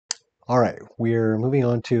All right, we're moving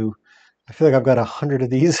on to, I feel like I've got 100 of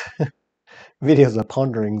these videos of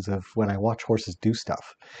ponderings of when I watch horses do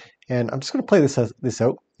stuff. And I'm just going to play this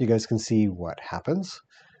out. You guys can see what happens.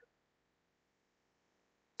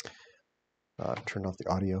 Turn off the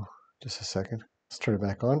audio just a second. Let's turn it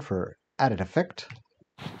back on for added effect.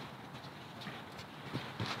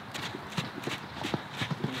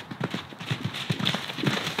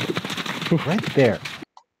 Right there.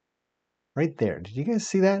 Right there. Did you guys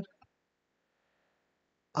see that?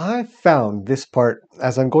 I found this part,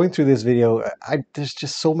 as I'm going through this video, there's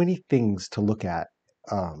just so many things to look at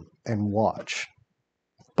and watch.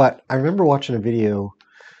 But I remember watching a video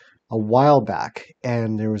a while back,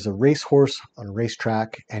 and there was a racehorse on a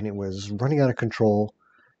racetrack, and it was running out of control,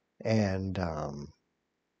 and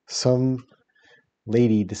some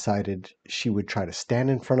lady decided she would try to stand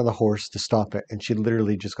in front of the horse to stop it, and she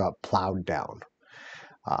literally just got plowed down.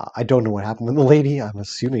 I don't know what happened with the lady. I'm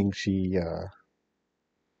assuming she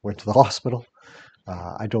went to the hospital.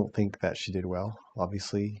 I don't think that she did well,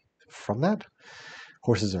 obviously, from that.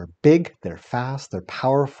 Horses are big, they're fast, they're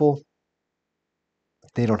powerful.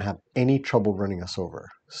 They don't have any trouble running us over.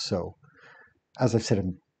 So, as I've said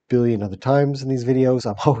a billion other times in these videos,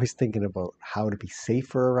 I'm always thinking about how to be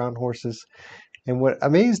safer around horses. And what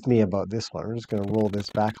amazed me about this one, I'm just going to roll this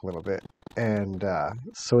back a little bit. And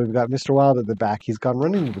so we've got Mr. Wilde at the back. He's gone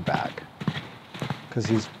running to the back because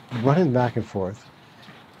he's running back and forth.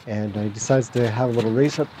 And he decides to have a little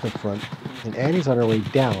race up the front. And Annie's on her way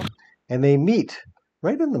down. And they meet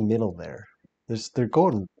right in the middle there. They're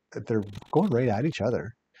going right at each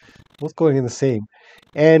other, both going in the same.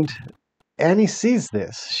 And Annie sees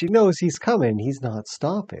this. She knows he's coming. He's not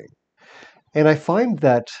stopping. And I find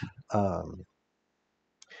that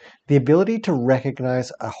the ability to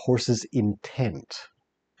recognize a horse's intent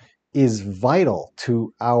is vital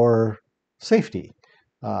to our safety,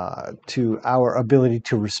 to our ability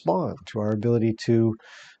to respond, to our ability to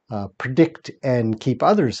predict and keep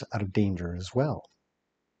others out of danger as well.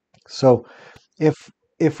 So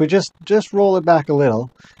if we just roll it back a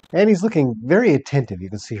little, Annie's looking very attentive. You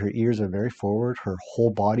can see her ears are very forward. Her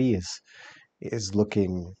whole body is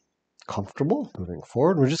looking comfortable, moving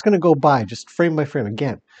forward. We're just going to go by, just frame by frame.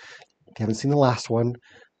 Again, if you haven't seen the last one,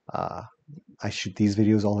 I shoot these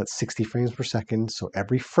videos all at 60 frames per second. So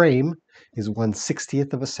every frame is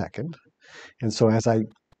 1/60th of a second. And so as I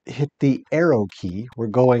hit the arrow key, we're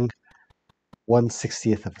going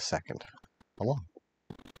 1/60th of a second along.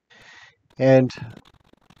 And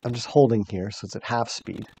I'm just holding here, so it's at half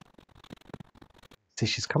speed. See,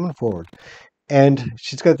 she's coming forward. And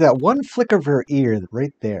she's got that one flick of her ear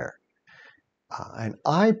right there. And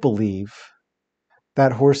I believe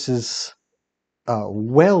that horses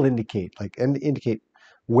indicate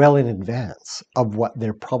well in advance of what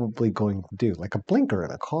they're probably going to do, like a blinker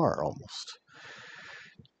in a car almost.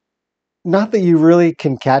 Not that you really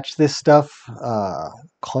can catch this stuff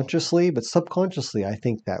consciously, but subconsciously, I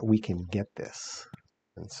think that we can get this.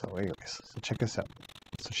 And so anyways, so check this out.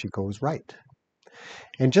 So she goes right.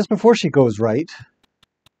 And just before she goes right,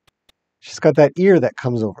 she's got that ear that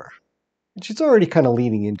comes over. And she's already kind of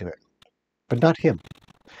leaning into it, but not him.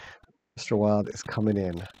 Mr. Wilde is coming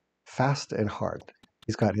in fast and hard.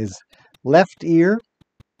 He's got his left ear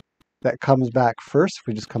that comes back first. If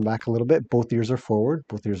we just come back a little bit, both ears are forward.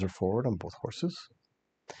 Both ears are forward on both horses.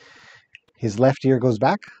 His left ear goes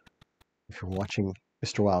back, if you're watching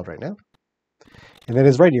Mr. Wilde right now. And then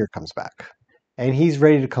his right ear comes back. And he's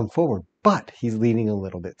ready to come forward, but he's leaning a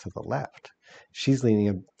little bit to the left. She's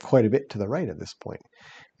leaning quite a bit to the right at this point.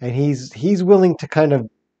 And he's willing to kind of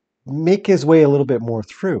make his way a little bit more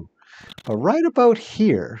through. But right about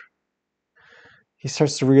here, he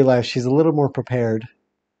starts to realize she's a little more prepared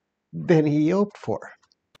than he hoped for.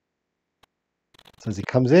 So as he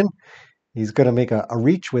comes in, he's going to make a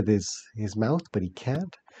reach with his mouth, but he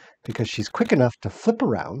can't because she's quick enough to flip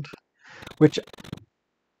around, which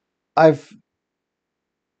I've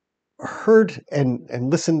heard and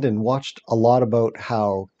listened and watched a lot about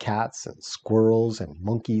how cats and squirrels and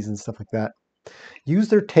monkeys and stuff like that use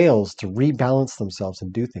their tails to rebalance themselves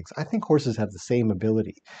and do things. I think horses have the same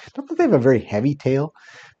ability. Not that they have a very heavy tail,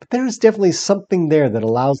 but there's definitely something there that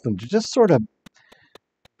allows them to just sort of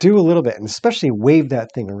do a little bit, and especially wave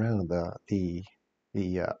that thing around. The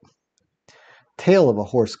tail of a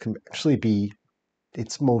horse can actually be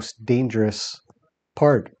its most dangerous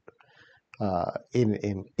part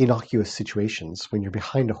in innocuous situations when you're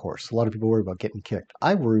behind a horse. A lot of people worry about getting kicked.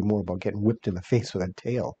 I worry more about getting whipped in the face with a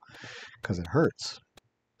tail because it hurts.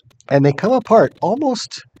 And they come apart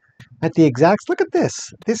almost at the exact... Look at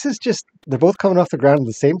this. This is just... They're both coming off the ground at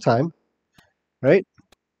the same time, right?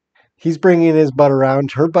 He's bringing his butt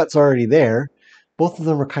around. Her butt's already there. Both of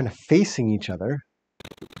them are kind of facing each other.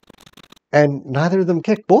 And neither of them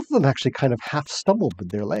kicked. Both of them actually kind of half stumbled with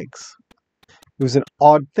their legs. It was an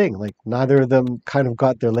odd thing. Like neither of them kind of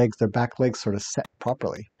got their back legs sort of set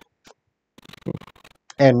properly.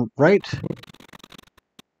 And right,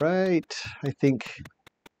 I think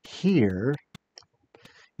here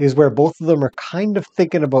is where both of them are kind of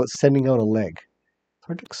thinking about sending out a leg. It's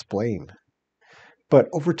hard to explain. But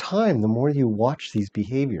over time, the more you watch these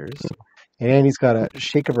behaviors, and Annie's got a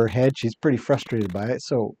shake of her head. She's pretty frustrated by it.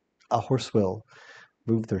 So a horse will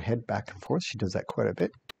move their head back and forth. She does that quite a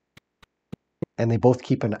bit. And they both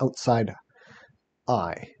keep an outside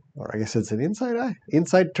eye, or I guess it's an inside eye,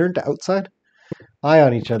 inside turn to outside eye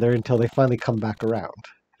on each other until they finally come back around.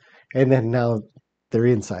 And then now their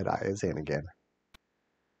inside eye is in again.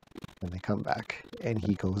 And they come back and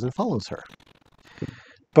he goes and follows her.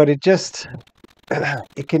 But it just,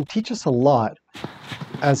 it can teach us a lot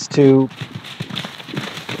as to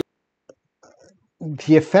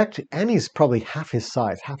the effect. Annie's probably half his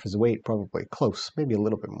size, half his weight, probably close, maybe a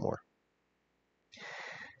little bit more.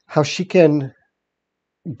 How she can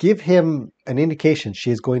give him an indication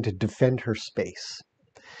she is going to defend her space.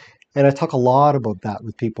 And I talk a lot about that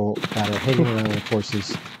with people that are hanging around with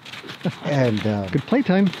horses. And good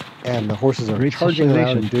playtime. And the horses are charging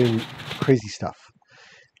around and doing crazy stuff.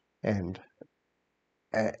 And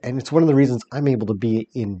it's one of the reasons I'm able to be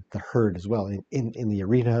in the herd as well, in the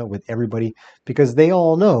arena with everybody, because they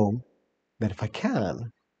all know that if I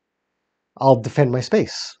can, I'll defend my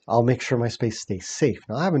space. I'll make sure my space stays safe.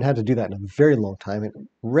 Now, I haven't had to do that in a very long time. It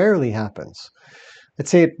rarely happens. I'd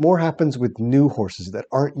say it more happens with new horses that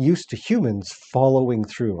aren't used to humans following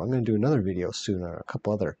through. I'm going to do another video soon, or a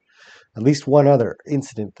couple other, at least one other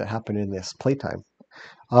incident that happened in this playtime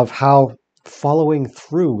of how following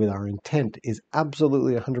through with our intent is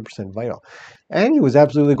absolutely 100% vital. Annie was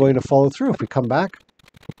absolutely going to follow through. If we come back,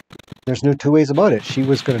 there's no two ways about it. She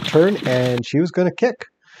was going to turn and she was going to kick.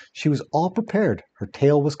 She was all prepared. Her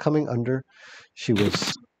tail was coming under. She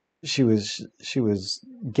was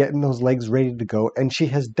getting those legs ready to go, and she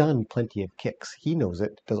has done plenty of kicks. He knows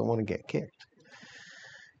it, doesn't want to get kicked.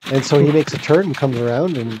 And so he makes a turn and comes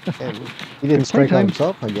around, and he didn't strike out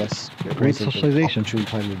himself, I guess. Great socialization. Opportune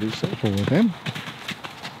time to do so. With him.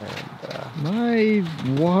 And,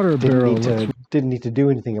 my water barrel didn't need to do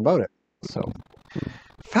anything about it. So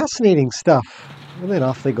fascinating stuff. And then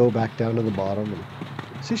off they go back down to the bottom.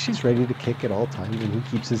 And so she's ready to kick at all times, and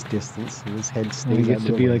he keeps his distance, and his head stays. He gets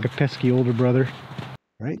to be like a pesky older brother.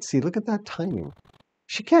 Right? See, look at that timing.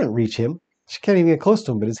 She can't reach him. She can't even get close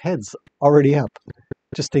to him, but his head's already up.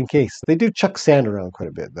 Just in case. They do chuck sand around quite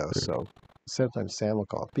a bit, though, so sometimes Sam will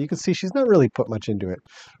call. But you can see she's not really put much into it.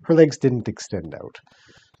 Her legs didn't extend out.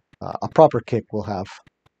 A proper kick will have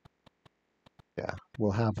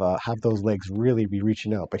those legs really be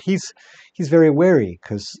reaching out. But he's very wary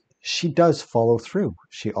because she does follow through.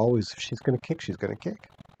 She's going to kick. She's going to kick.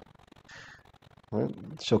 Right?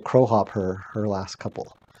 She'll crow hop her last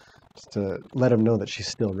couple just to let him know that she's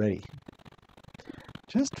still ready.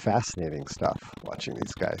 Just fascinating stuff watching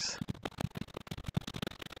these guys.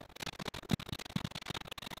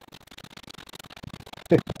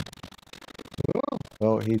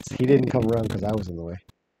 Oh, he didn't come around because I was in the way.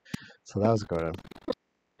 So that was going on.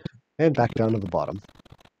 And back down to the bottom.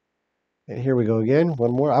 And here we go again.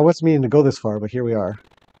 One more. I wasn't meaning to go this far, but here we are.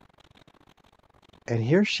 And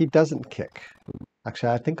here she doesn't kick.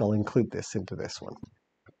 Actually, I think I'll include this into this one.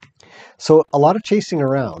 So a lot of chasing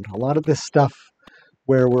around. A lot of this stuff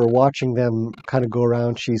where we're watching them kind of go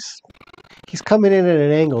around. He's coming in at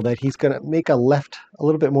an angle that he's going to make a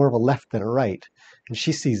little bit more of a left than a right. And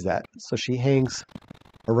she sees that. So she hangs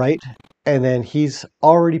a right, and then he's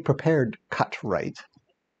already prepared cut right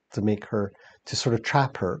to sort of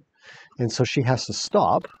trap her. And so she has to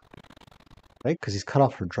stop, right? Because he's cut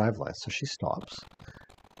off her drive line. So she stops.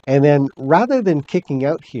 And then rather than kicking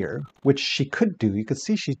out here, which she could do, you could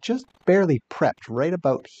see she's just barely prepped right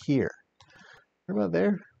about here. About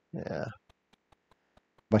there? Yeah.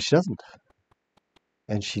 But she doesn't.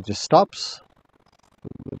 And she just stops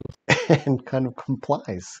and kind of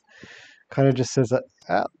complies. Kind of just says,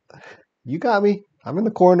 you got me. I'm in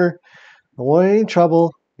the corner. I don't want any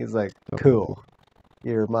trouble. He's like, cool.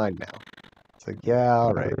 You're mine now. It's like, yeah,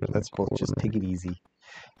 all right. Let's both just take it easy.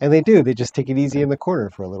 And they do. They just take it easy in the corner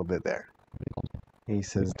for a little bit there. And he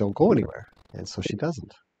says, don't go anywhere. And so she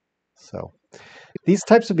doesn't. So these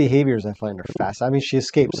types of behaviors I find are fast. I mean, she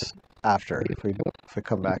escapes after. If we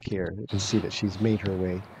come back here, you can see that she's made her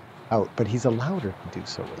way out. But he's allowed her to do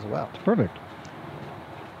so as well. Perfect.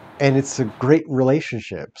 And it's a great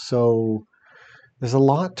relationship. So There's a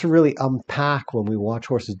lot to really unpack when we watch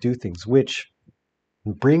horses do things, which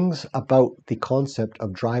brings about the concept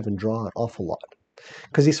of drive and draw an awful lot.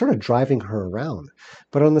 Because he's sort of driving her around.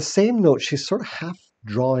 But on the same note, she's sort of half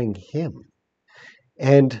drawing him.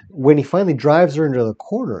 And when he finally drives her into the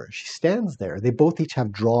corner, she stands there. They both each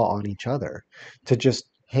have draw on each other to just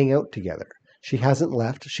hang out together. She hasn't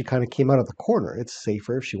left. She kind of came out of the corner. It's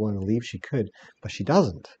safer. If she wanted to leave, she could, but she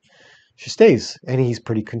doesn't. She stays, and he's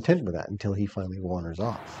pretty content with that until he finally wanders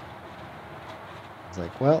off. He's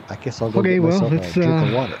like, well, I guess I'll go Okay, get well, myself a let's, drink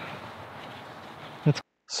of water. let's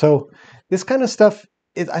So this kind of stuff,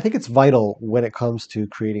 I think it's vital when it comes to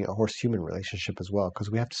creating a horse-human relationship as well,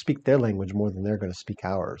 because we have to speak their language more than they're going to speak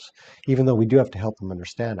ours, even though we do have to help them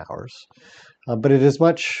understand ours. But it is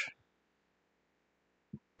much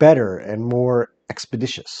better and more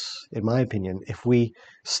expeditious, in my opinion, if we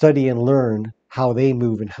study and learn how they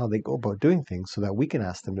move and how they go about doing things so that we can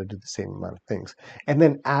ask them to do the same amount of things. And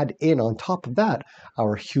then add in on top of that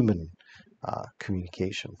our human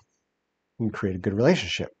communication. And create a good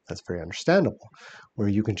relationship that's very understandable, where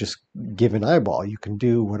you can just give an eyeball. You can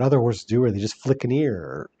do what other horses do, where they just flick an ear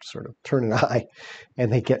or sort of turn an eye,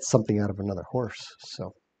 and they get something out of another horse.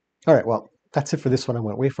 So, all right, well, that's it for this one. I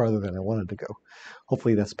went way farther than I wanted to go.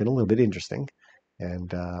 Hopefully that's been a little bit interesting,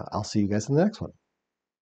 and I'll see you guys in the next one.